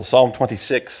Psalm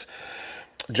 26,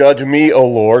 Judge me, O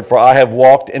Lord, for I have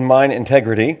walked in mine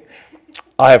integrity.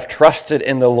 I have trusted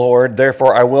in the Lord,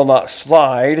 therefore I will not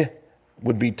slide,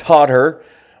 would be totter,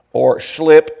 or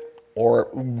slip, or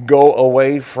go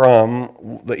away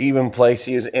from the even place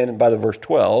he is in by the verse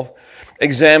 12.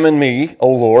 Examine me, O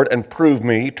Lord, and prove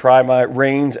me. Try my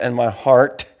reins and my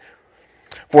heart.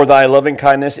 For thy loving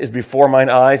kindness is before mine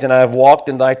eyes, and I have walked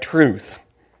in thy truth.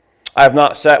 I have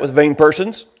not sat with vain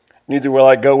persons, neither will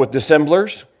I go with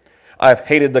dissemblers. I have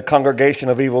hated the congregation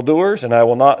of evildoers, and I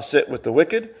will not sit with the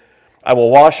wicked. I will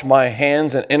wash my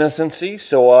hands in innocency,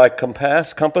 so I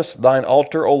compass thine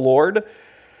altar, O Lord,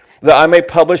 that I may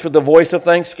publish with the voice of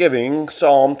thanksgiving,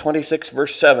 Psalm 26,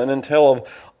 verse 7, and tell of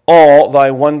all thy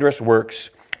wondrous works.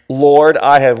 Lord,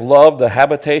 I have loved the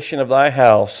habitation of thy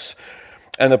house,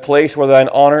 and the place where thine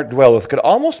honor dwelleth. Could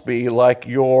almost be like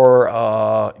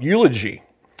your eulogy,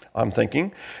 I'm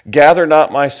thinking. Gather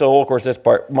not my soul, of course this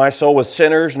part, my soul with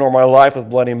sinners, nor my life with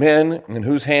bloody men, in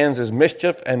whose hands is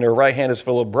mischief, and their right hand is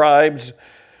full of bribes.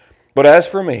 But as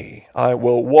for me, I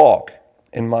will walk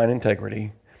in mine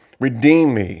integrity.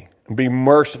 Redeem me, and be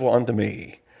merciful unto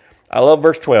me. I love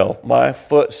verse 12. My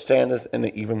foot standeth in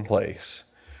the even place.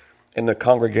 In the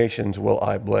congregations will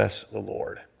I bless the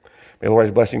Lord. May the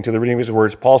Lord's blessing to the reading of his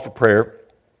words. Pause for prayer.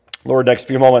 Lord, next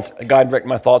few moments, guide and direct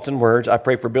my thoughts and words. I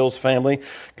pray for Bill's family,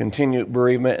 continued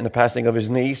bereavement and the passing of his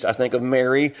niece. I think of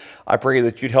Mary. I pray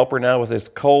that you'd help her now with this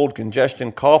cold,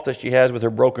 congestion, cough that she has with her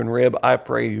broken rib. I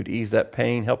pray you'd ease that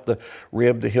pain, help the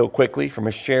rib to heal quickly for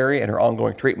Miss Sherry and her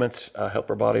ongoing treatments, help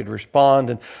her body to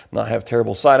respond and not have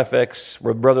terrible side effects.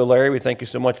 For Brother Larry, we thank you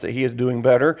so much that he is doing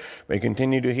better. May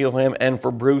continue to heal him. And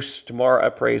for Bruce, tomorrow I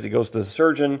pray as he goes to the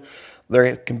surgeon,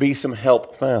 there can be some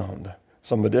help found.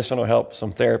 Some medicinal help,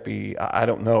 some therapy. I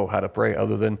don't know how to pray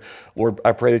other than, Lord,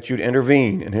 I pray that you'd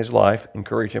intervene in his life.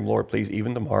 Encourage him, Lord, please,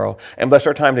 even tomorrow. And bless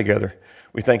our time together.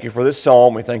 We thank you for this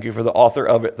psalm. We thank you for the author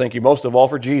of it. Thank you most of all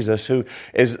for Jesus, who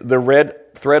is the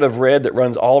red thread of red that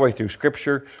runs all the way through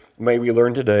Scripture. May we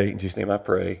learn today. In Jesus' name I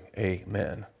pray.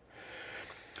 Amen.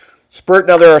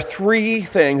 Now there are three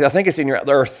things, I think it's in your,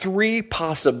 there are three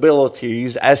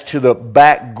possibilities as to the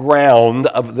background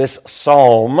of this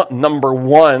psalm. Number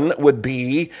one would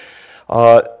be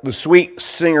the sweet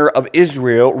singer of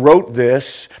Israel wrote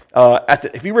this.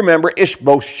 If you remember,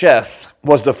 Ishbosheth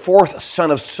was the fourth son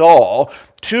of Saul.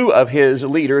 Two of his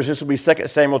leaders, this will be 2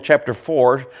 Samuel chapter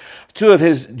 4, two of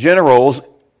his generals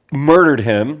murdered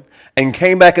him. And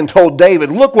came back and told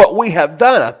David, look what we have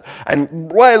done. And,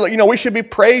 well, we should be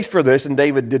praised for this. And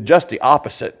David did just the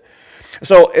opposite.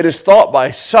 So it is thought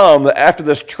by some that after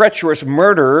this treacherous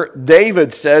murder,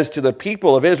 David says to the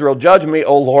people of Israel, judge me,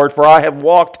 O Lord, for I have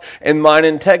walked in mine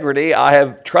integrity. I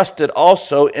have trusted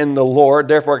also in the Lord.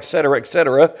 Therefore, etc.,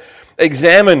 etc.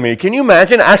 Examine me. Can you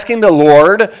imagine asking the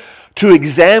Lord to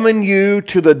examine you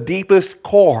to the deepest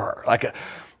core?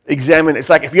 Examine. It's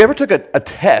like if you ever took a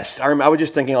test. I was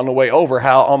just thinking on the way over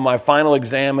how on my final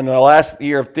exam in the last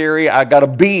year of theory, I got a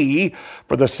B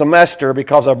for the semester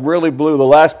because I really blew the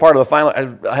last part of the final.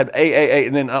 I had A,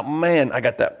 and then, I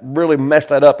got that, really messed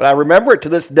that up. And I remember it to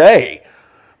this day.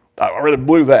 I really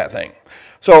blew that thing.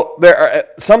 So there are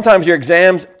sometimes your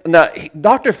exams. Now,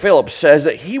 Dr. Phillips says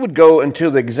that he would go into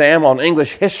the exam on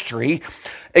English history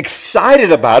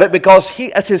excited about it because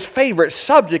that's his favorite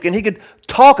subject and he could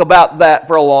talk about that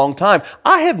for a long time.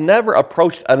 I have never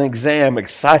approached an exam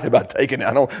excited about taking it.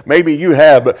 I know maybe you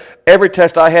have, but every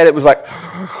test I had, it was like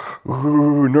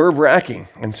nerve-wracking.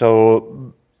 And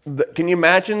so can you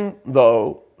imagine,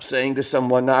 though, saying to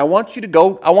someone, now I want you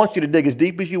to dig as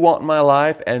deep as you want in my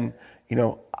life and,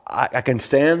 I can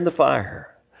stand the fire.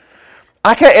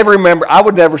 I can't ever remember. I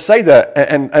would never say that.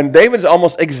 And David's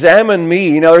almost examined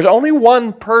me. There's only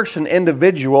one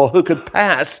individual who could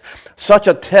pass such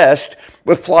a test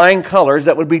with flying colors.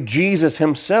 That would be Jesus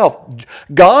himself.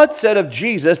 God said of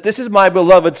Jesus, this is my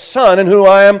beloved Son in whom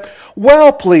I am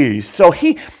well pleased. So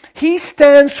he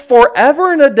stands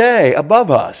forever and a day above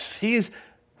us. He's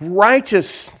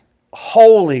righteous,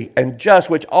 holy, and just,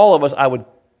 which all of us, I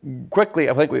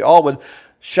think we all would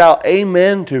shout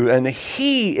amen to, and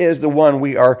he is the one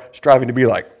we are striving to be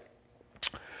like.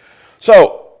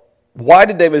 So, why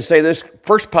did David say this?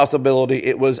 First possibility,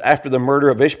 it was after the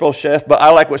murder of Ishbosheth, but I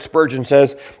like what Spurgeon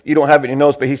says. You don't have it in your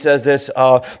notes, but he says this,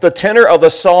 the tenor of the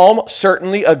psalm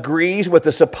certainly agrees with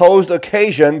the supposed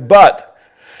occasion, but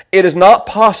it is not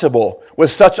possible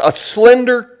with such a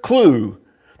slender clue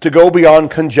to go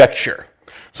beyond conjecture.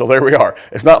 So there we are.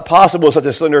 It's not possible such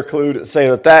a slender clue to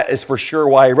say that is for sure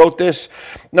why he wrote this.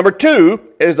 Number two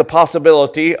is the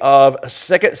possibility of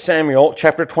 2 Samuel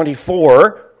chapter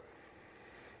 24.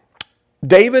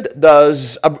 David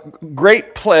does a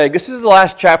great plague. This is the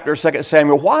last chapter of 2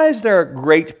 Samuel. Why is there a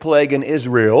great plague in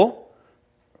Israel?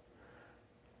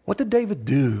 What did David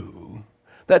do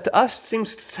that to us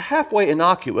seems halfway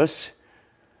innocuous,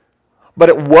 but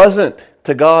it wasn't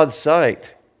to God's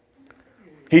sight?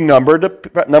 He numbered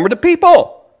the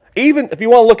people. Even if you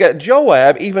want to look at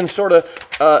Joab, even sort of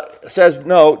says,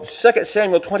 no, 2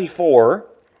 Samuel 24,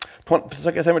 2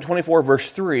 Samuel 24, verse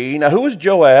 3. Now, who was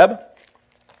Joab?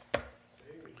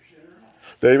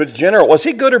 David's general. Was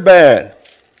he good or bad?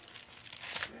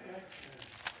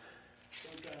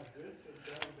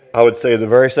 I would say the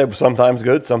very same. Sometimes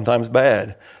good, sometimes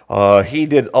bad. He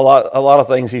did a lot of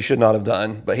things he should not have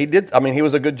done, but he did. I mean, he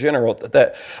was a good general at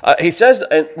that. He says,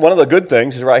 and one of the good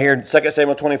things is right here in 2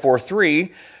 Samuel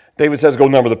 24:3. David says, "Go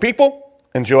number the people."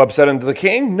 And Joab said unto the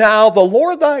king, "Now the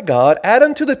Lord thy God add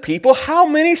unto the people how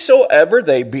many soever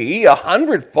they be,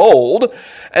 100-fold,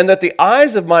 and that the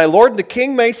eyes of my lord the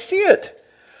king may see it.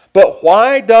 But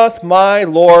why doth my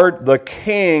lord the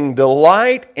king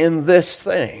delight in this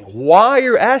thing?" Why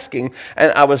you're asking?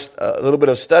 And I was a little bit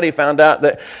of study found out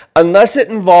that unless it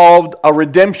involved a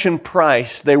redemption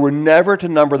price, they were never to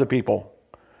number the people.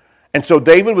 And so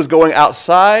David was going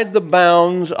outside the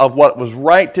bounds of what was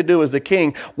right to do as the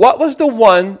king. What was the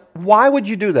one? Why would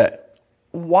you do that?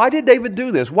 Why did David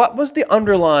do this? What was the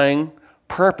underlying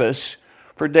purpose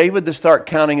for David to start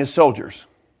counting his soldiers?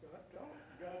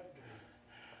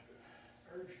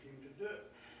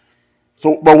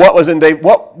 So, but what was in David?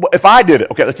 What if I did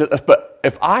it? Okay, but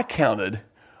if I counted,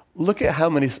 look at how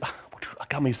many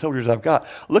soldiers I've got.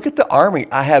 Look at the army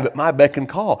I have at my beck and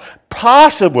call.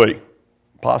 Possibly,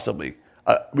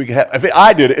 we could have. If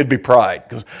I did it, it'd be pride.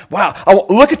 Because wow,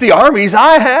 look at the armies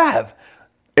I have.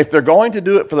 If they're going to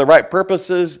do it for the right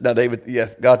purposes, now David,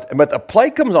 yes, God. But the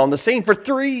plague comes on the scene for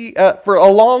a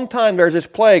long time. There's this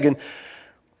plague,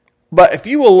 but if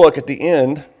you will look at the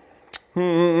end.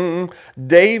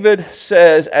 David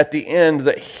says at the end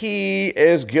that he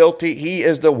is guilty. He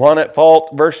is the one at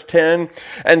fault. Verse 10,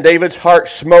 and David's heart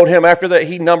smote him. After that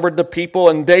he numbered the people.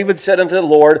 And David said unto the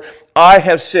Lord, I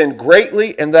have sinned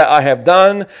greatly in that I have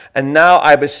done. And now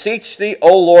I beseech thee,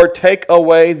 O Lord, take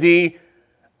away the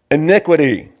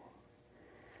iniquity.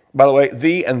 By the way,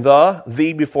 thee and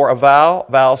thee before a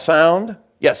vowel sound.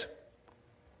 Yes.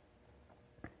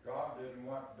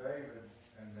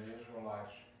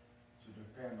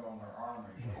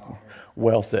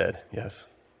 Well said, yes.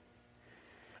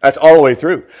 That's all the way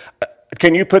through.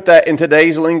 Can you put that in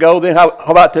today's lingo then? How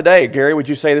about today? Gary, would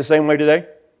you say the same way today?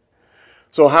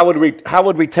 So how would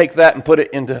we take that and put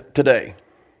it into today?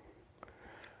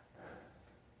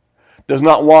 Does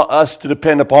not want us to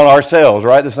depend upon ourselves,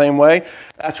 right? The same way.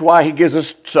 That's why he gives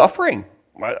us suffering.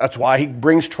 Right? That's why he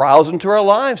brings trials into our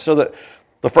lives, so that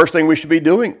the first thing we should be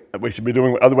doing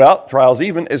without trials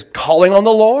even, is calling on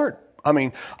the Lord. I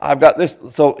mean, I've got this.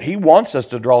 So he wants us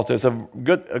to draw to this.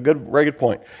 Very good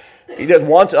point. He just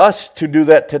wants us to do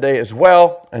that today as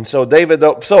well. And so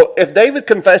if David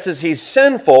confesses he's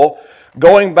sinful,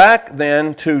 going back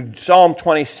then to Psalm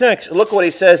 26, look what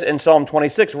he says in Psalm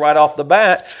 26 right off the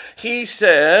bat. He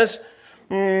says,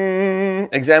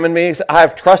 examine me, I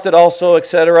have trusted also,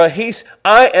 etc.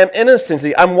 I am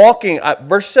innocency. I'm walking,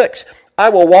 verse 6, I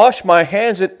will wash my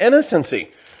hands in innocency.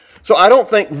 So I don't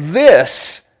think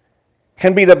this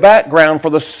can be the background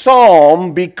for the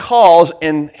psalm, because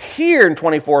here in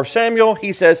 24 Samuel,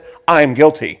 he says, I am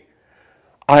guilty.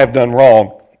 I have done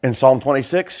wrong. In Psalm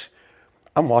 26,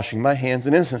 I'm washing my hands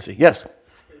in innocency. Yes?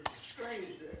 It's strange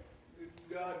that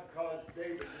God caused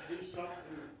David to do something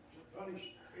to punish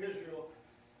Israel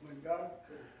when God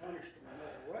could have punished them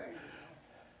another way.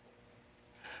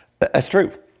 That's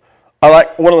true. I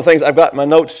like one of the things I've got in my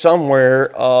notes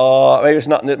somewhere. Maybe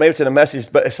it's in a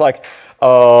message, but it's like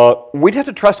we have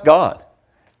to trust God.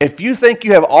 If you think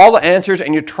you have all the answers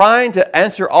and you're trying to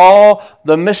answer all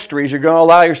the mysteries, you're going to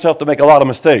allow yourself to make a lot of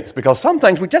mistakes, because some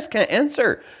things we just can't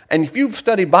answer. And if you've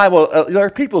studied Bible, there are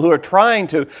people who are trying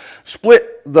to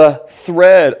split the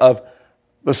thread of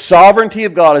the sovereignty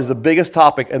of God is the biggest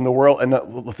topic in the world, and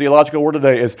the theological world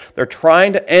today is they're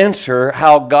trying to answer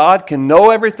how God can know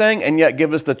everything and yet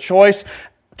give us the choice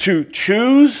to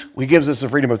choose. He gives us the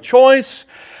freedom of choice.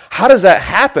 How does that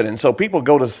happen? And so people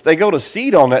go to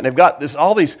seed on that, and they've got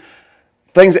all these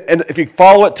things. And if you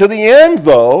follow it to the end,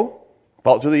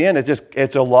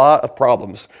 it's a lot of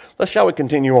problems. Shall we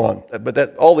continue on?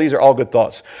 But all these are all good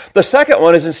thoughts. The second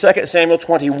one is in 2 Samuel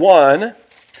 21.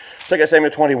 2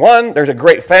 Samuel 21, there's a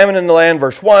great famine in the land,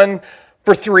 verse 1,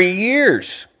 for 3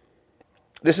 years.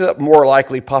 This is a more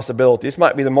likely possibility. This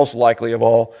might be the most likely of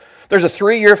all. There's a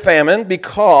 3-year famine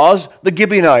because the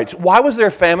Gibeonites. Why was there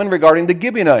a famine regarding the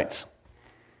Gibeonites?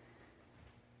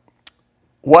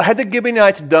 What had the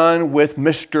Gibeonites done with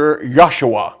Mr.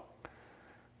 Joshua?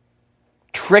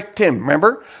 Tricked him,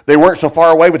 remember? They weren't so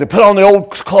far away, but they put on the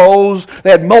old clothes. They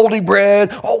had moldy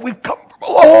bread. Oh, we've come from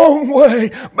a long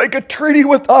way. Make a treaty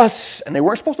with us. And they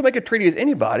weren't supposed to make a treaty with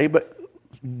anybody, but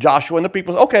Joshua and the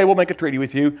people said, okay, we'll make a treaty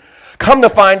with you. Come to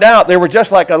find out, they were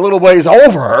just like a little ways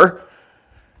over.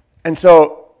 And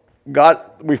so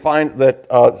we find that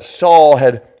Saul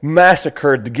had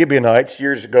massacred the Gibeonites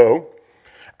years ago,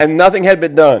 and nothing had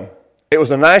been done. It was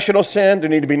a national sin. There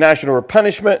needed to be national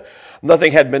punishment.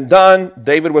 Nothing had been done.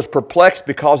 David was perplexed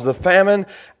because of the famine,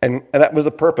 and that was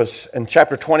the purpose. In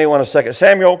chapter 21 of 2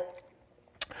 Samuel,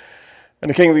 and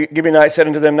the king of the Gibeonites said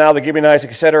unto them, now the Gibeonites,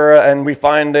 etc. And we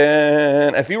find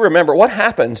in, if you remember, what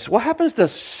happens? What happens to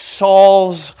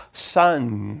Saul's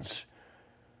sons?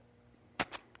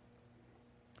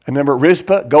 And remember,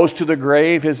 Rizpah goes to the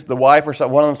grave, the wife or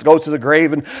one of them goes to the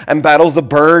grave and battles the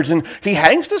birds, and he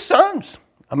hangs the sons.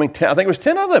 I think it was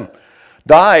 10 of them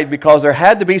died because there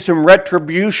had to be some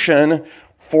retribution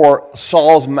for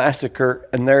Saul's massacre,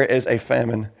 and there is a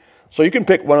famine. So you can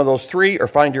pick one of those three or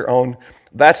find your own.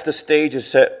 That's the stage is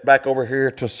set back over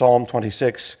here to Psalm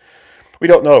 26. We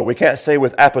don't know. We can't say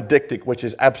with apodictic, which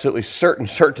is absolutely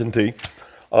certainty.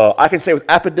 I can say with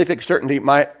apodictic certainty,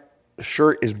 my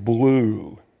shirt is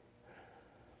blue.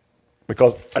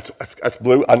 Because that's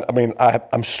blue.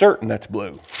 I'm certain that's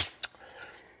blue.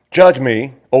 Judge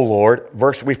me, O Lord.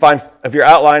 Verse, we find, if your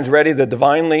outline's ready, the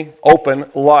divinely open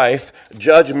life.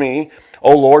 Judge me,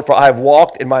 O Lord, for I have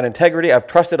walked in mine integrity. I have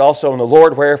trusted also in the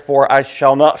Lord, wherefore I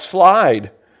shall not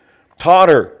slide,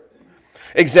 totter.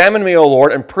 Examine me, O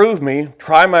Lord, and prove me.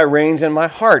 Try my reins and my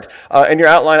heart. In your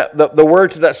outline, the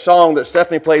words of that song that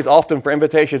Stephanie plays often for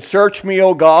invitation. Search me,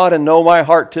 O God, and know my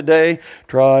heart today.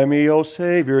 Try me, O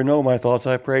Savior, know my thoughts,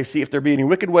 I pray. See if there be any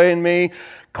wicked way in me.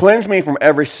 Cleanse me from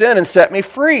every sin and set me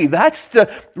free. That's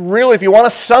really, if you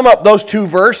want to sum up those two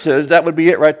verses, that would be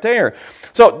it right there.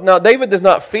 So now David does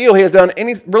not feel he has done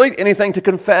anything to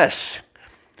confess.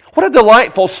 What a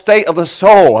delightful state of the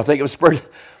soul. I think it was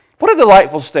what a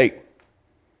delightful state.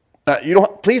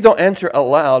 Please don't answer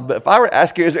aloud, but if I were to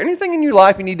ask you, is there anything in your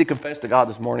life you need to confess to God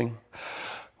this morning?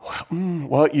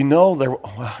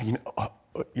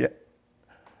 Yeah.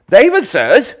 David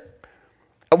says,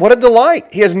 what a delight.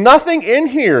 He has nothing in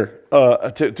here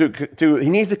he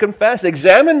needs to confess.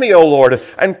 Examine me, O Lord,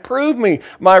 and prove me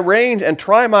my reins and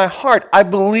try my heart. I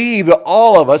believe that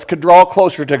all of us could draw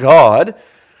closer to God.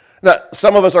 Now,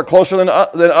 some of us are closer than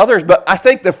others, but I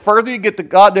think the further you get to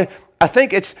God, I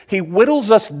think he whittles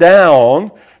us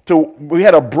down to, we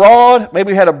had a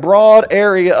broad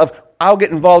area of, I'll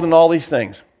get involved in all these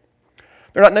things.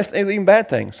 They're not necessarily even bad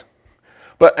things.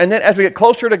 And then as we get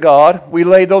closer to God, we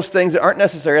lay those things that aren't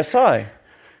necessary aside.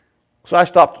 So I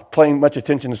stopped paying much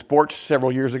attention to sports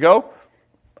several years ago.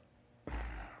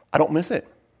 I don't miss it.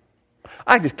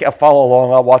 I follow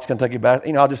along. I'll watch Kentucky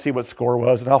basketball. I'll just see what the score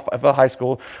was. And if I'm high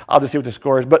school, I'll just see what the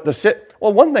score is. But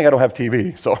one thing, I don't have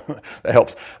TV, so that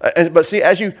helps. But see,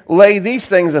 as you lay these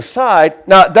things aside,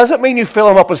 now it doesn't mean you fill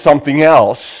them up with something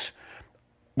else.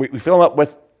 We fill them up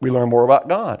with, we learn more about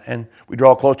God, and we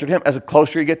draw closer to Him. As the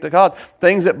closer you get to God,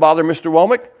 things that bother Mr.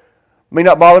 Womack may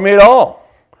not bother me at all.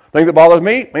 Things that bother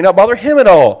me may not bother him at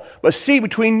all. But see,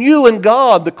 between you and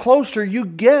God, the closer you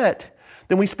get,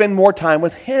 then we spend more time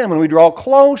with Him, and we draw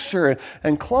closer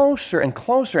and closer and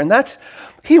closer. And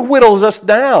He whittles us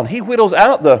down. He whittles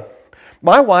out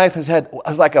my wife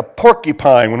was like a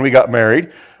porcupine when we got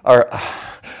married.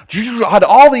 Had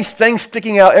all these things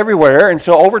sticking out everywhere. And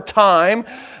so over time,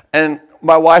 and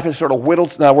my wife has sort of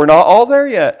whittled. Now, we're not all there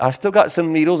yet. I still got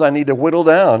some needles I need to whittle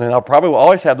down, and I probably will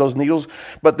always have those needles,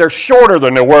 but they're shorter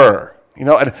than they were.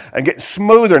 And get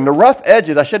smoother. And the rough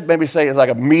edges, I should maybe say, is like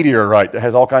a meteorite that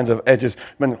has all kinds of edges.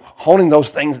 I've been honing those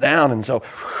things down. And so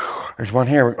there's one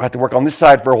here. We have to work on this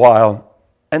side for a while.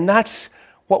 And that's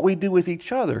what we do with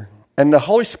each other. And the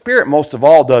Holy Spirit, most of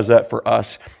all, does that for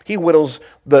us. He whittles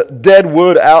the dead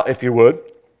wood out, if you would.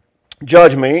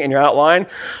 Judge me in your outline.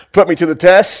 Put me to the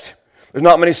test. There's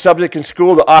not many subjects in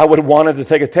school that I would have wanted to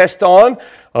take a test on,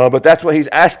 but that's what he's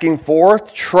asking for.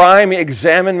 Try me,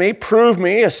 examine me, prove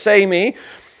me, assay me,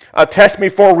 test me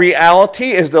for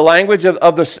reality is the language of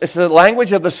the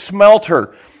language of the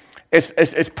smelter.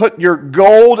 It's put your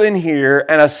gold in here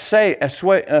and assay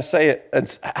it.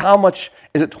 And how much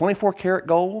is it? 24 karat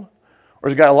gold? Or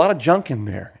has it got a lot of junk in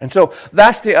there? And so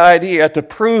that's the idea, to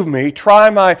prove me, try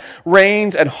my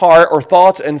reins and heart or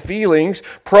thoughts and feelings,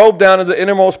 probe down to the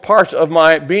innermost parts of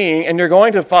my being, and you're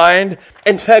going to find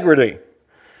integrity.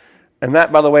 And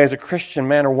that, by the way, as a Christian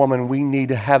man or woman, we need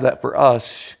to have that for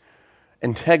us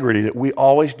integrity, that we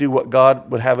always do what God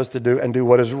would have us to do and do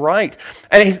what is right.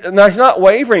 And he's not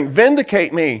wavering.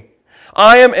 Vindicate me.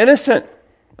 I am innocent.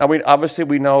 I mean, obviously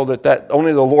we know that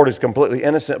only the Lord is completely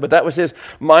innocent, but that was his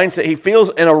mindset. He feels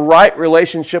in a right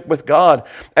relationship with God.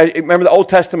 And remember the Old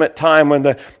Testament time when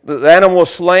the animal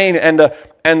was slain and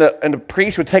the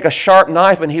priest would take a sharp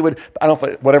knife and he would, I don't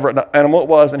know, whatever animal it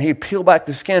was, and he'd peel back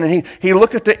the skin and he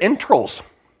looked at the entrails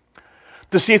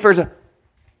to see if there's a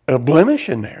blemish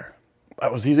in there.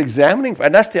 He's examining,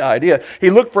 and that's the idea. He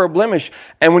looked for a blemish.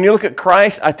 And when you look at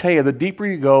Christ, I tell you, the deeper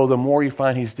you go, the more you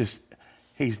find he's just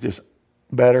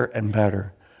better and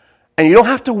better. And you don't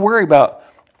have to worry about,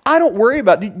 let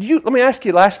me ask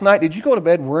you, last night, did you go to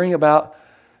bed worrying about,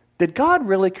 did God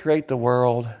really create the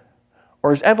world?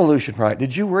 Or is evolution right?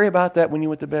 Did you worry about that when you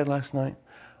went to bed last night?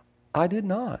 I did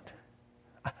not.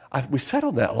 We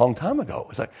settled that a long time ago.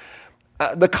 It's like,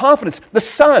 the confidence, the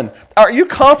sun. Are you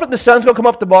confident the sun's going to come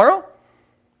up tomorrow?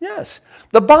 Yes.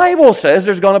 The Bible says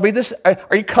there's going to be this.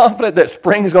 Are you confident that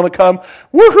spring is going to come?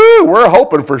 Woohoo! We're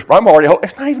hoping for spring. I'm already hoping.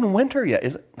 It's not even winter yet,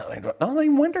 is it? Not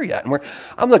even winter yet. And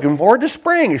I'm looking forward to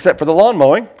spring, except for the lawn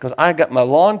mowing, because I got my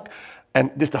lawn, and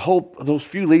just those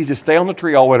few leaves just stay on the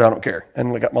tree all winter. I don't care.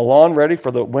 And we got my lawn ready for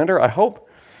the winter, I hope.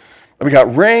 And we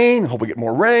got rain. I hope we get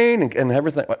more rain and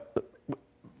everything.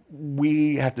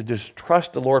 We have to just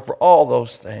trust the Lord for all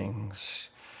those things.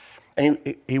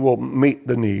 And he will meet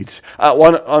the needs.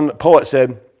 One poet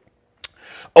said,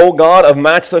 O God of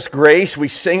matchless grace, we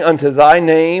sing unto thy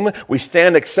name. We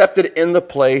stand accepted in the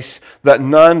place that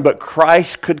none but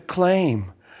Christ could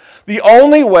claim. The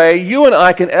only way you and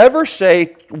I can ever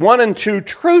say 1 and 2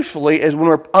 truthfully is when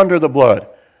we're under the blood.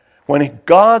 When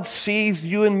God sees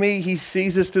you and me, he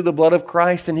sees us through the blood of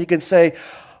Christ, and he can say,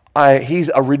 he's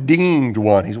a redeemed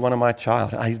one. He's one of my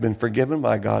child. He's been forgiven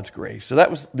by God's grace. So that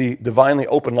was the divinely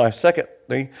open life.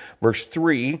 Secondly, verse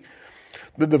 3,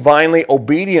 the divinely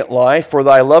obedient life. For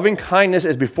thy loving kindness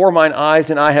is before mine eyes,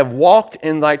 and I have walked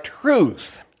in thy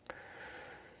truth.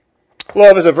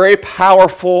 Love is a very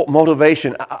powerful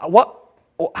motivation.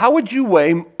 How would you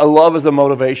weigh a love as a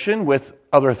motivation with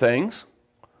other things?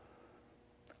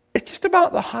 It's just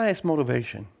about the highest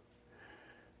motivation.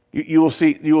 You will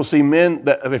see men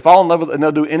that if they fall in love with, and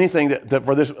they'll do anything that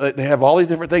for this. They have all these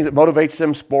different things that motivates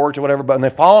them, sports or whatever. But when they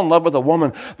fall in love with a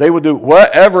woman, they will do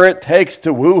whatever it takes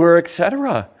to woo her,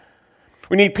 etc.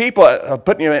 We need people.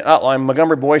 Putting you in an outline,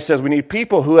 Montgomery Boyce says we need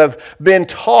people who have been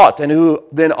taught and who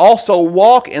then also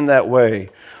walk in that way,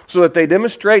 so that they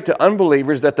demonstrate to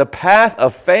unbelievers that the path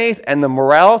of faith and the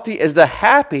morality is the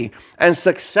happy and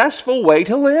successful way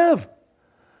to live.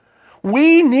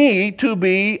 We need to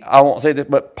be, I won't say this,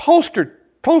 but poster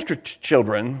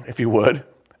children, if you would, in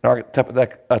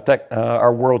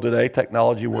our world today,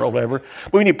 technology world, whatever.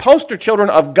 But we need poster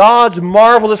children of God's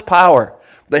marvelous power,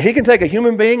 that he can take a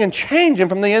human being and change him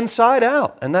from the inside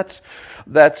out. And that's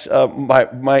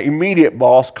my immediate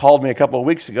boss called me a couple of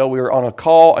weeks ago. We were on a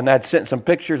call, and I'd sent some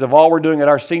pictures of all we're doing at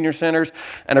our senior centers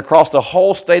and across the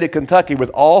whole state of Kentucky with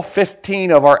all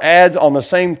 15 of our ads on the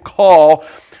same call.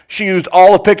 She used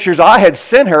all the pictures I had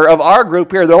sent her of our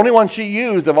group here, the only one she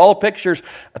used of all the pictures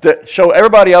that show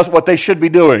everybody else what they should be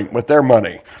doing with their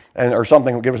money, or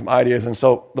something to give us some ideas. And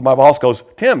so my boss goes,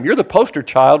 Tim, you're the poster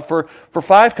child for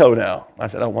FiveCo now. I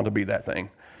said, I don't want to be that thing.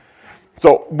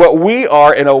 So, but we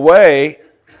are, in a way,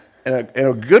 in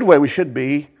a good way, we should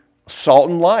be salt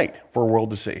and light for a world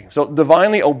to see. So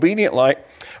divinely obedient light.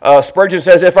 Spurgeon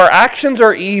says, if our actions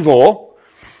are evil,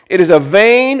 it is a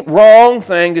vain, wrong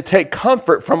thing to take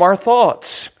comfort from our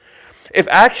thoughts. If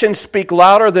actions speak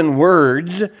louder than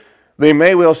words, they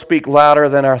may well speak louder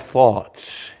than our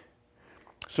thoughts.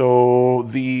 So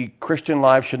the Christian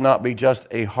life should not be just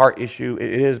a heart issue.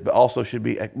 It is, but also should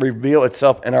be reveal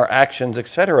itself in our actions,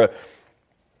 etc.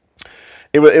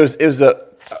 It was a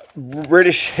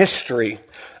British history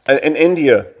in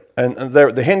India. And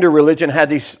the Hindu religion had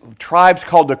these tribes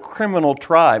called the criminal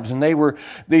tribes, and they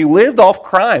lived off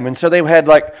crime, and so they had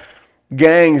like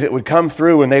gangs that would come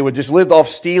through, and they would just live off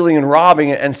stealing and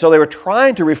robbing, and so they were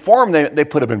trying to reform. They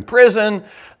put them in prison,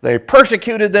 they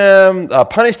persecuted them,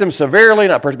 punished them severely,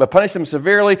 but punished them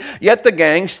severely. Yet the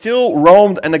gang still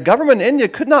roamed, and the government in India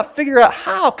could not figure out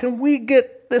how can we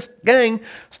get this gang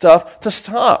stuff to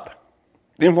stop.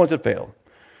 The influence had failed.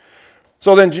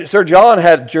 So then Sir John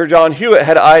Hewitt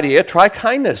had an idea, try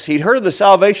kindness. He'd heard of the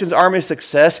Salvation Army's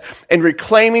success in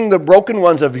reclaiming the broken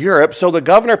ones of Europe, so the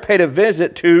governor paid a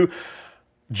visit to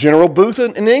General Booth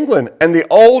in England. And the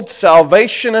old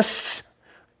Salvationist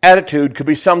attitude could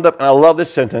be summed up, and I love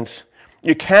this sentence,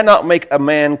 you cannot make a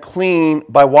man clean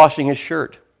by washing his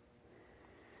shirt.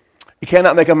 You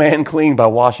cannot make a man clean by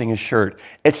washing his shirt.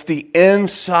 It's the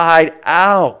inside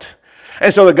out.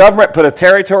 And so the government put a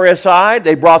territory aside.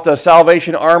 They brought the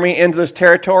Salvation Army into this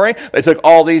territory. They took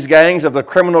all these gangs of the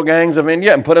criminal gangs of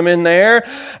India and put them in there.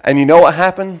 And you know what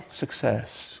happened?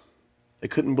 Success. They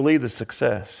couldn't believe the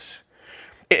success.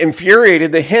 It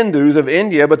infuriated the Hindus of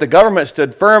India, but the government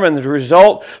stood firm, and the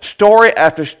result, story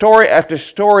after story after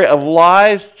story of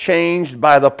lives changed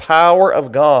by the power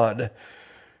of God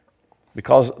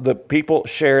because the people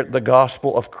shared the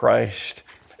gospel of Christ.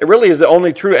 It really is the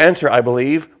only true answer, I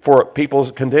believe, for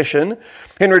people's condition.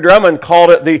 Henry Drummond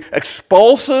called it the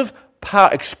expulsive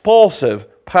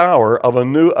power of a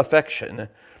new affection,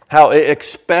 how it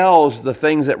expels the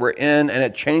things that we're in and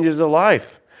it changes the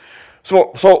life.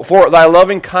 So for thy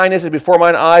loving kindness is before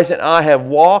mine eyes, and I have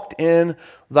walked in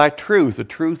thy truth. The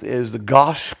truth is the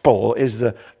gospel, is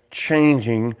the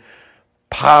changing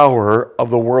power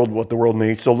of the world, what the world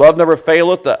needs. So love never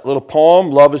faileth, that little poem,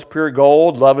 love is pure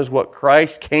gold, love is what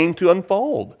Christ came to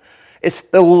unfold. It's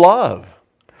the love.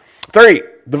 3,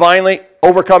 divinely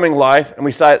overcoming life, and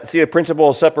we see a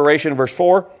principle of separation, verse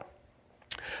 4.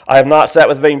 I have not sat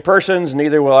with vain persons,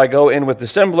 neither will I go in with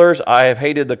dissemblers. I have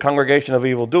hated the congregation of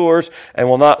evildoers, and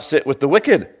will not sit with the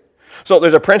wicked. So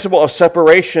there's a principle of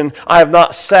separation. I have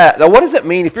not sat. Now what does it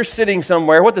mean? If you're sitting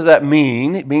somewhere, what does that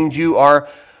mean? It means you are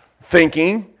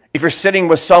thinking. If you're sitting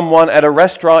with someone at a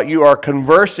restaurant, you are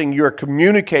conversing, you are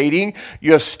communicating,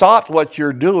 you have stopped what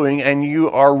you're doing, and you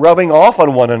are rubbing off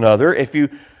on one another. If you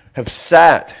have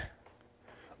sat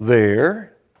there,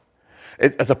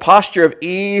 it's a posture of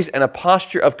ease and a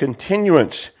posture of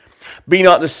continuance. Be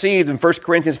not deceived, in 1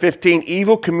 Corinthians 15,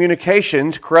 evil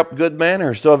communications corrupt good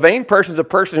manners. So a vain person is a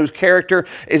person whose character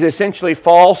is essentially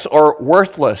false or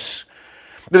worthless.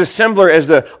 The dissembler is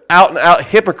the out-and-out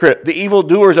hypocrite. The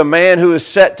evildoer is a man who is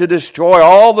set to destroy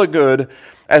all the good,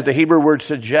 as the Hebrew word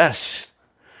suggests.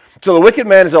 So the wicked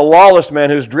man is a lawless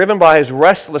man who is driven by his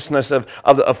restlessness of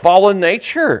fallen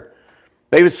nature.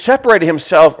 David separated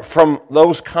himself from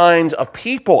those kinds of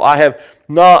people. I have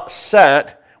not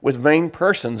sat with vain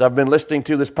persons. I've been listening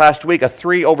to this past week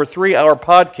a over 3 hour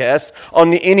podcast on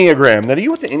the Enneagram. Now, do you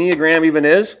know what the Enneagram even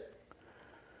is?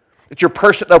 It's your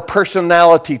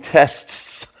personality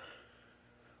tests.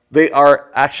 They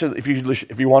are actually, if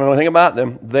you want to know anything about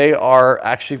them, they are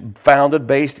actually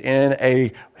based in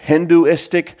a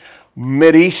Hinduistic,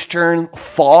 Mideastern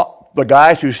thought. The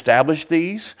guys who established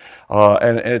these,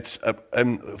 and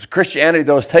Christianity,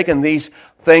 though, has taken these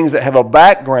things that have a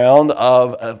background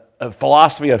of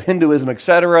philosophy of Hinduism,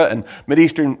 etc., and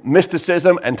Mideastern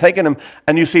mysticism, and taken them,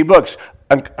 and you see books.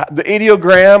 And the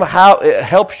Enneagram, how it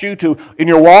helps you in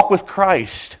your walk with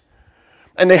Christ.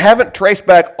 And they haven't traced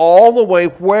back all the way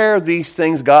where these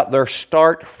things got their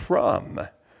start from.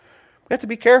 We have to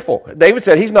be careful. David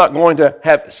said he's not going to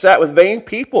have sat with vain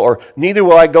people, or neither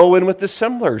will I go in with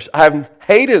dissemblers. I have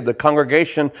hated the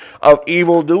congregation of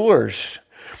evildoers.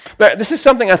 This is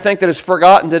something I think that is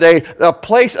forgotten today, a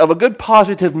place of a good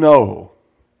positive no.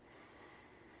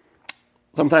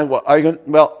 Sometimes,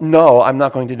 no, I'm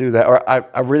not going to do that, or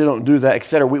I really don't do that,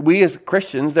 etc. We as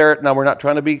Christians, now we're not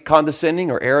trying to be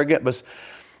condescending or arrogant, but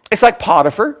it's like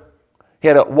Potiphar. He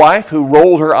had a wife who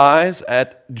rolled her eyes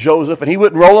at Joseph, and he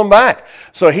wouldn't roll them back.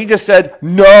 So he just said,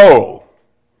 no.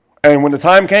 And when the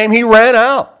time came, he ran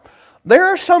out. There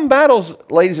are some battles,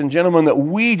 ladies and gentlemen, that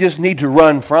we just need to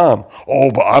run from.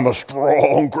 Oh, but I'm a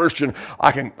strong Christian.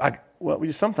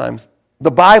 Sometimes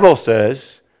the Bible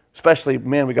says, especially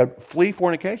men, we got to flee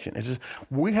fornication. It's just,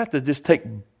 we have to just take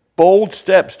bold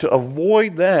steps to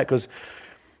avoid that, because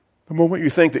the moment you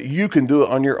think that you can do it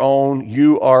on your own,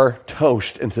 you are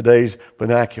toast in today's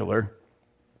vernacular.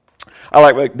 I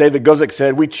like what David Guzik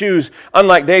said.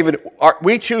 Unlike David,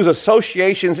 we choose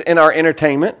associations in our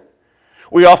entertainment.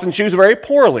 We often choose very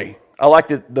poorly. I like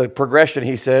the progression,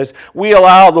 he says. We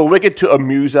allow the wicked to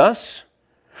amuse us,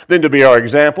 then to be our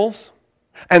examples,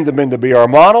 and then to be our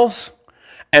models,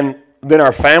 and then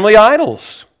our family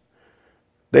idols.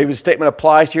 David's statement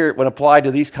applies here when applied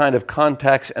to these kind of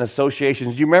contacts and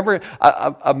associations. Do you remember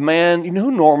a man, you know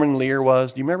who Norman Lear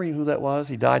was? Do you remember who that was?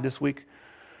 He died this week.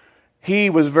 He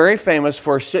was very famous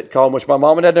for a sitcom, which my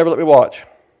mom and dad never let me watch.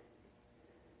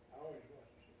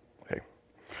 Okay.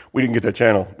 We didn't get that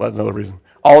channel. That's another reason.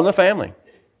 All in the Family.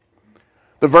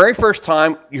 The very first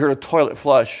time you heard a toilet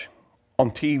flush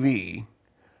on TV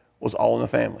was All in the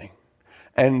Family.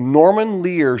 And Norman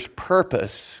Lear's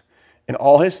purpose in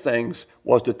all his things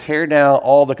was to tear down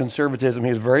all the conservatism. He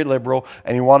was very liberal,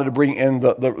 and he wanted to bring in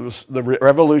the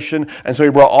revolution, and so he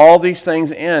brought all these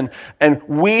things in. And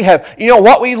we have,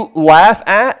 what we laugh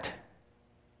at?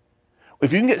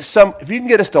 If you can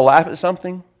get us to laugh at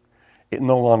something, it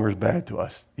no longer is bad to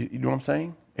us. You know what I'm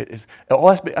saying?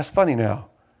 That's funny now.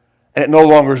 And it no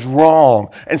longer is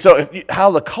wrong. And so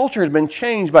how the culture has been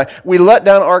changed by, we let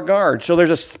down our guard. So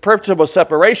there's a principle of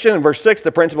separation. In verse 6,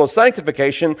 the principle of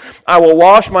sanctification. I will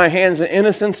wash my hands in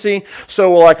innocency,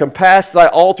 so will I compass thy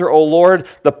altar, O Lord.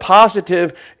 The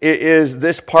positive is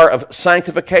this part of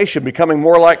sanctification, becoming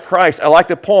more like Christ. I like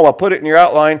the poem. I'll put it in your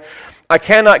outline. I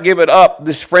cannot give it up,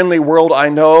 this friendly world I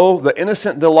know, the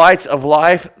innocent delights of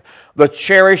life, the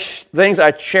cherished things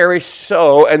I cherish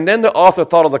so. And then the author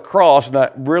thought of the cross,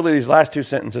 and really these last two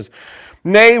sentences.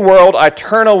 Nay, world, I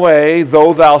turn away,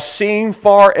 though thou seem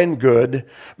far and good.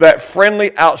 That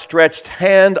friendly outstretched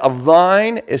hand of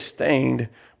thine is stained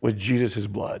with Jesus'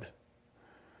 blood.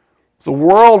 The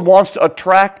world wants to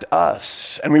attract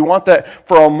us, and we want that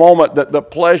for a moment, the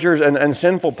pleasures and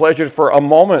sinful pleasures for a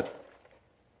moment.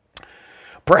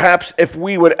 Perhaps if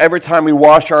we would, every time we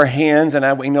wash our hands,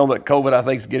 and we know that COVID, I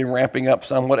think, is ramping up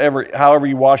some, however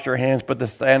you wash your hands, put the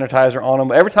sanitizer on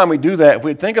them. Every time we do that, if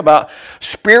we think about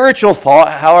spiritual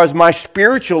thought, how is my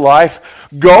spiritual life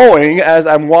going as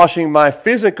I'm washing my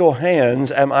physical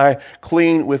hands? Am I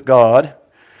clean with God?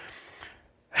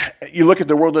 You look at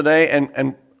the world today,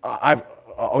 and I've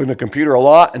on the computer a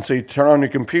lot, and so you turn on your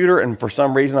computer, and for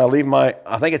some reason I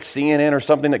think it's CNN or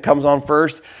something that comes on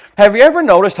first. Have you ever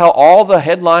noticed how all the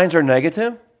headlines are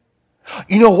negative?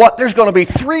 You know what? There's going to be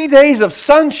 3 days of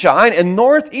sunshine in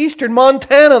northeastern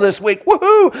Montana this week.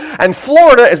 Woohoo! And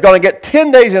Florida is going to get 10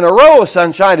 days in a row of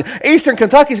sunshine. Eastern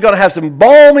Kentucky is going to have some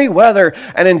balmy weather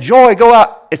and enjoy. Go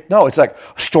out. It's like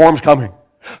storms coming.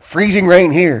 Freezing rain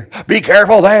here. Be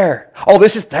careful there. Oh,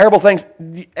 this is terrible things.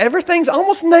 Everything's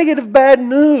almost negative, bad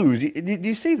news. Do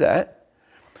you see that?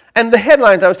 And the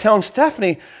headlines, I was telling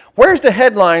Stephanie, where's the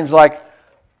headlines like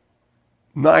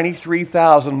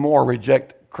 93,000 more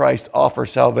reject Christ's offer of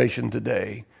salvation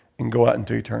today and go out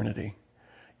into eternity?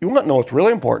 You want to know what's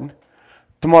really important?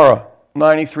 Tomorrow,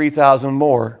 93,000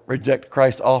 more reject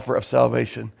Christ's offer of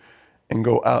salvation and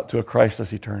go out to a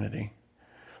Christless eternity.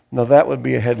 Now that would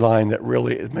be a headline that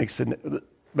really makes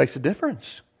a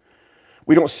difference.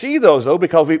 We don't see those though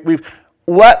because we've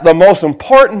let the most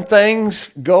important things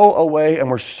go away, and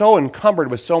we're so encumbered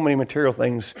with so many material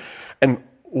things and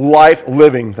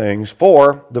life-living things.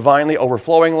 For divinely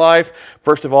overflowing life,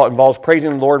 first of all, it involves praising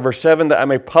the Lord. Verse 7, that I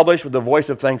may publish with the voice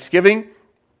of thanksgiving.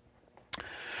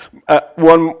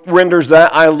 One renders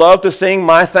that, I love to sing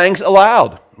my thanks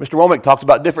aloud. Mr. Womack talks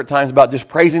about different times about just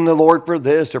praising the Lord for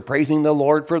this or praising the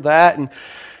Lord for that. And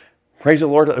praise the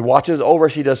Lord, watches over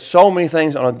us. He does so many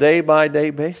things on a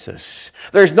day-by-day basis.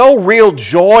 There's no real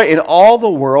joy in all the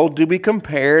world to be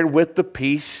compared with the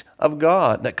peace of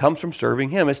God that comes from serving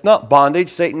Him. It's not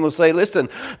bondage. Satan will say, listen,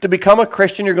 to become a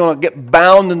Christian, you're going to get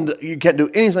bound and you can't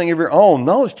do anything of your own.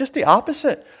 No, it's just the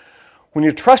opposite. When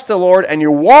you trust the Lord and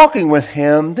you're walking with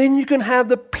Him, then you can have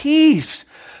the peace.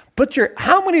 But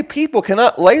how many people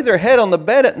cannot lay their head on the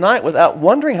bed at night without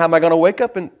wondering, how am I going to wake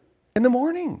up in the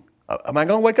morning? Am I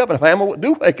going to wake up? And if I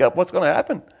do wake up, what's going to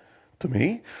happen to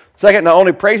me? Second, not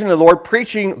only praising the Lord,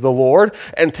 preaching the Lord,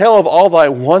 and tell of all thy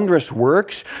wondrous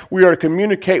works. We are to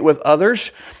communicate with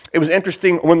others. It was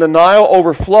interesting, when the Nile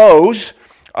overflows,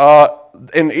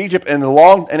 in Egypt, in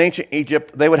ancient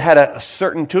Egypt, they would have had a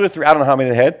certain 2 or 3, I don't know how many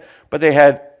they had, but they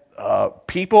had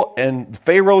people in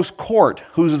Pharaoh's court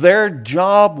whose their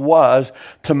job was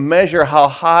to measure how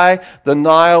high the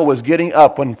Nile was getting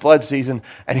up when flood season,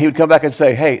 and he would come back and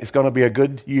say, hey, it's going to be a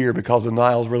good year because the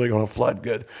Nile's really going to flood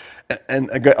good, and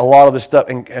get a lot of this stuff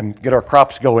and get our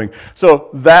crops going. So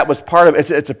that was part of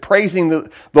it. It's a praising the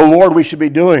Lord we should be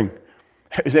doing.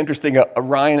 It's interesting,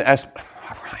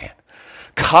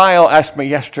 Kyle asked me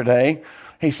yesterday.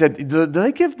 He said, "Do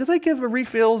they give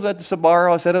refills at the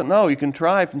Sbarro?" I said, "Oh, no, you can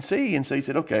try and see." And so he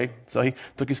said, "Okay." So he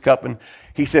took his cup and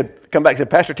he said, "Come back." He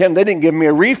said, "Pastor Tim, they didn't give me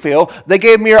a refill. They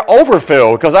gave me an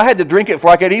overfill because I had to drink it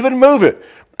before I could even move it."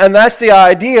 And that's the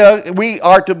idea. We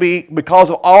are to be,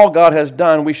 because of all God has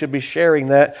done, we should be sharing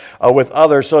that with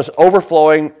others. So it's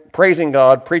overflowing, praising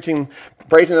God, praising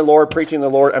the Lord, preaching the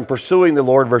Lord, and pursuing the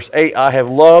Lord. Verse 8, I have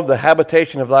loved the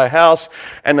habitation of thy house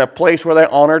and the place where thy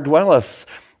honor dwelleth.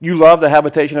 You love the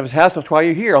habitation of His house. That's why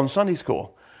you're here on Sunday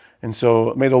school. And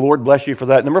so may the Lord bless you for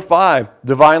that. Number 5,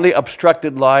 divinely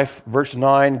obstructed life. Verse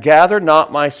 9, gather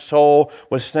not my soul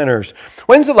with sinners.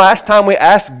 When's the last time we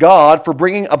asked God for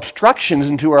bringing obstructions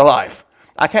into our life?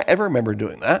 I can't ever remember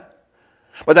doing that.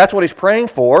 But that's what He's praying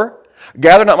for.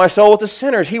 Gather not my soul with the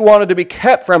sinners. He wanted to be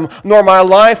kept from, nor my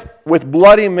life with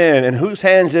bloody men, in whose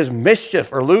hands is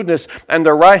mischief or lewdness, and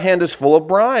their right hand is full of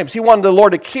bribes. He wanted the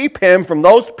Lord to keep him from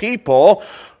those people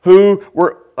who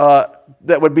were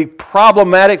that would be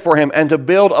problematic for him and to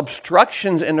build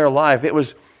obstructions in their life. It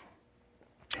was,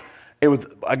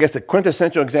 I guess the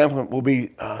quintessential example will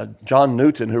be John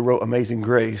Newton, who wrote Amazing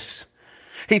Grace.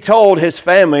 He told his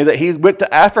family that he went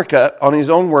to Africa, on his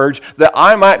own words, that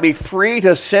I might be free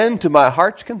to sin to my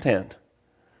heart's content.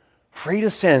 Free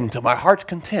to sin to my heart's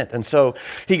content. And so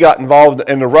he got involved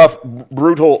in the rough,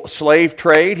 brutal slave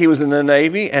trade. He was in the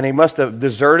Navy, and he must have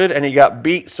deserted, and he got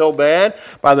beat so bad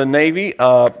by the Navy.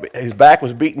 His back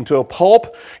was beaten to a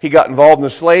pulp. He got involved in the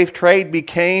slave trade,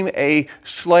 became a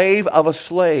slave of a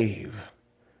slave.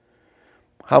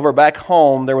 However, back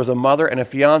home, there was a mother and a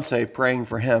fiance praying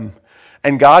for him.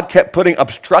 And God kept putting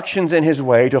obstructions in his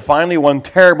way till finally one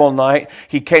terrible night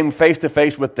he came face to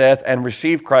face with death and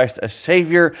received Christ as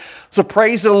Savior. So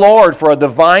praise the Lord for a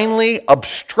divinely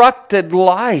obstructed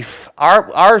life.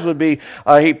 Ours would be,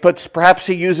 perhaps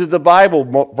he uses the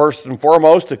Bible first and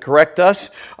foremost to correct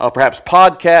us, perhaps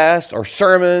podcasts or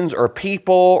sermons or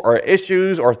people or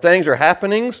issues or things or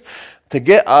happenings to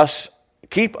get us,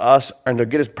 keep us, and to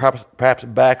get us perhaps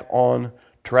back on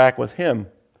track with him.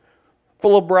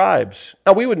 Full of bribes.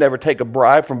 Now, we would never take a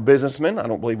bribe from businessmen. I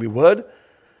don't believe we would.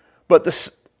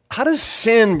 But how does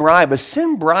sin bribe us?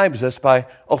 Sin bribes us by,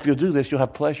 if you'll do this, you'll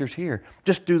have pleasures here.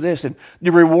 Just do this, and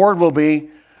the reward will be.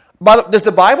 But does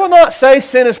the Bible not say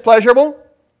sin is pleasurable?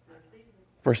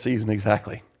 For a season,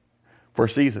 exactly. For a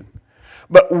season.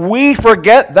 But we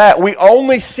forget that. We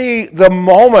only see the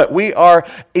moment. We are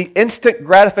instant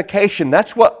gratification.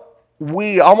 That's what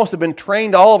we almost have been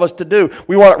trained, all of us, to do.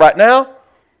 We want it right now.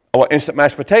 I want instant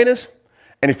mashed potatoes.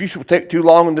 And if you should take too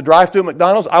long in the drive-thru at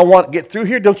McDonald's, I want to get through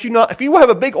here. Don't you know? If you have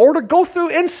a big order, go through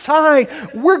inside.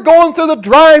 We're going through the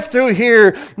drive-thru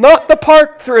here, not the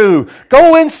park-through.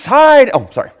 Go inside. Oh,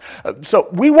 sorry. So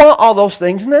we want all those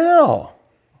things now.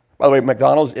 By the way,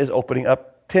 McDonald's is opening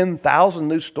up 10,000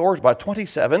 new stores by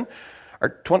 27.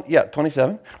 And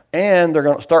they're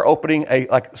going to start opening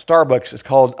like Starbucks. It's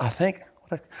called, I think,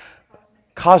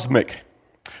 Cosmic.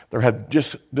 They have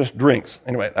just drinks.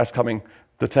 Anyway, that's coming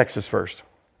to Texas first.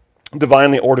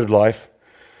 Divinely ordered life.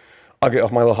 I'll get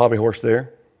off my little hobby horse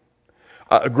there.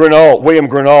 William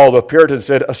Grinnell, the Puritan,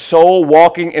 said, a soul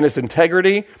walking in its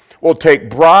integrity will take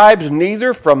bribes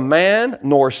neither from man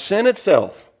nor sin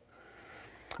itself.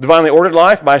 Divinely ordered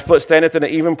life, my foot standeth in an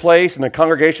even place, in the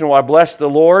congregation will I bless the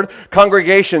Lord.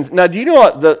 Congregations. Now, do you know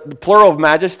what the plural of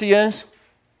majesty is?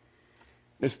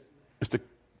 It's the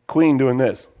queen doing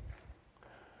this.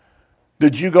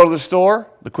 Did you go to the store?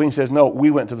 The queen says, no, we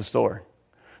went to the store.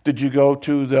 Did you go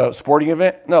to the sporting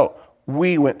event? No,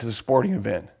 we went to the sporting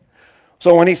event.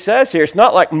 So when he says here, it's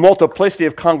not like multiplicity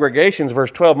of congregations,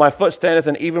 verse 12, my foot standeth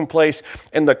in an even place,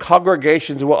 in the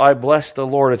congregations will I bless the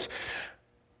Lord.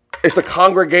 It's the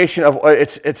congregation of,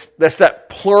 that's that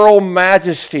plural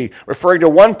majesty, referring to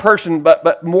one person,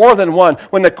 but more than one.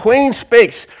 When the queen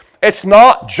speaks, it's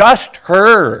not just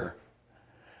her.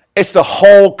 It's the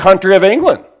whole country of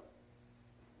England.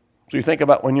 So you think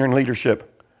about when you're in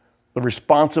leadership, the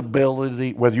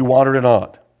responsibility, whether you want it or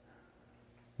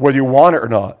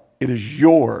not, it is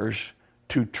yours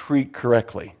to treat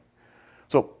correctly.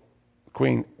 So,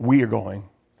 Queen, we are going,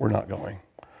 we're not going.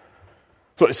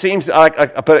 So it seems, I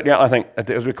put it down, I think,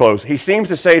 as we close, he seems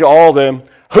to say to all of them,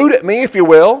 hoot at me if you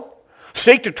will,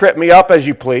 seek to trip me up as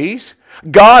you please.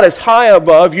 God is high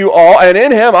above you all, and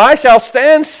in him I shall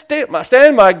stand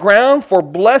my ground, for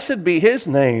blessed be his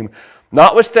name.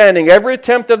 Notwithstanding every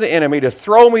attempt of the enemy to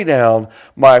throw me down,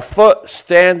 my foot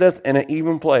standeth in an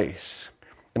even place.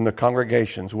 In the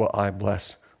congregations will I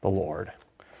bless the Lord.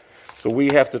 So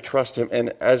we have to trust him,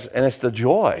 and it's the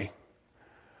joy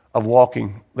of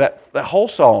walking. That whole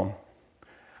psalm,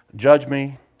 judge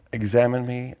me, examine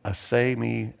me, assay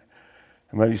me.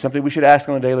 And maybe something we should ask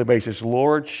on a daily basis,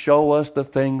 Lord, show us the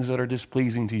things that are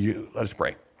displeasing to you. Let us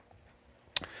pray.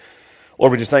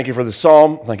 Lord, we just thank you for the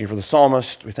psalm. Thank you for the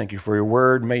psalmist. We thank you for your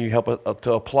word. May you help us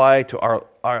to apply to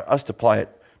us to apply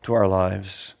it to our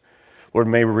lives. Lord,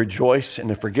 may we rejoice in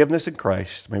the forgiveness in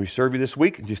Christ. May we serve you this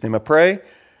week. In Jesus' name I pray.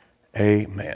 Amen.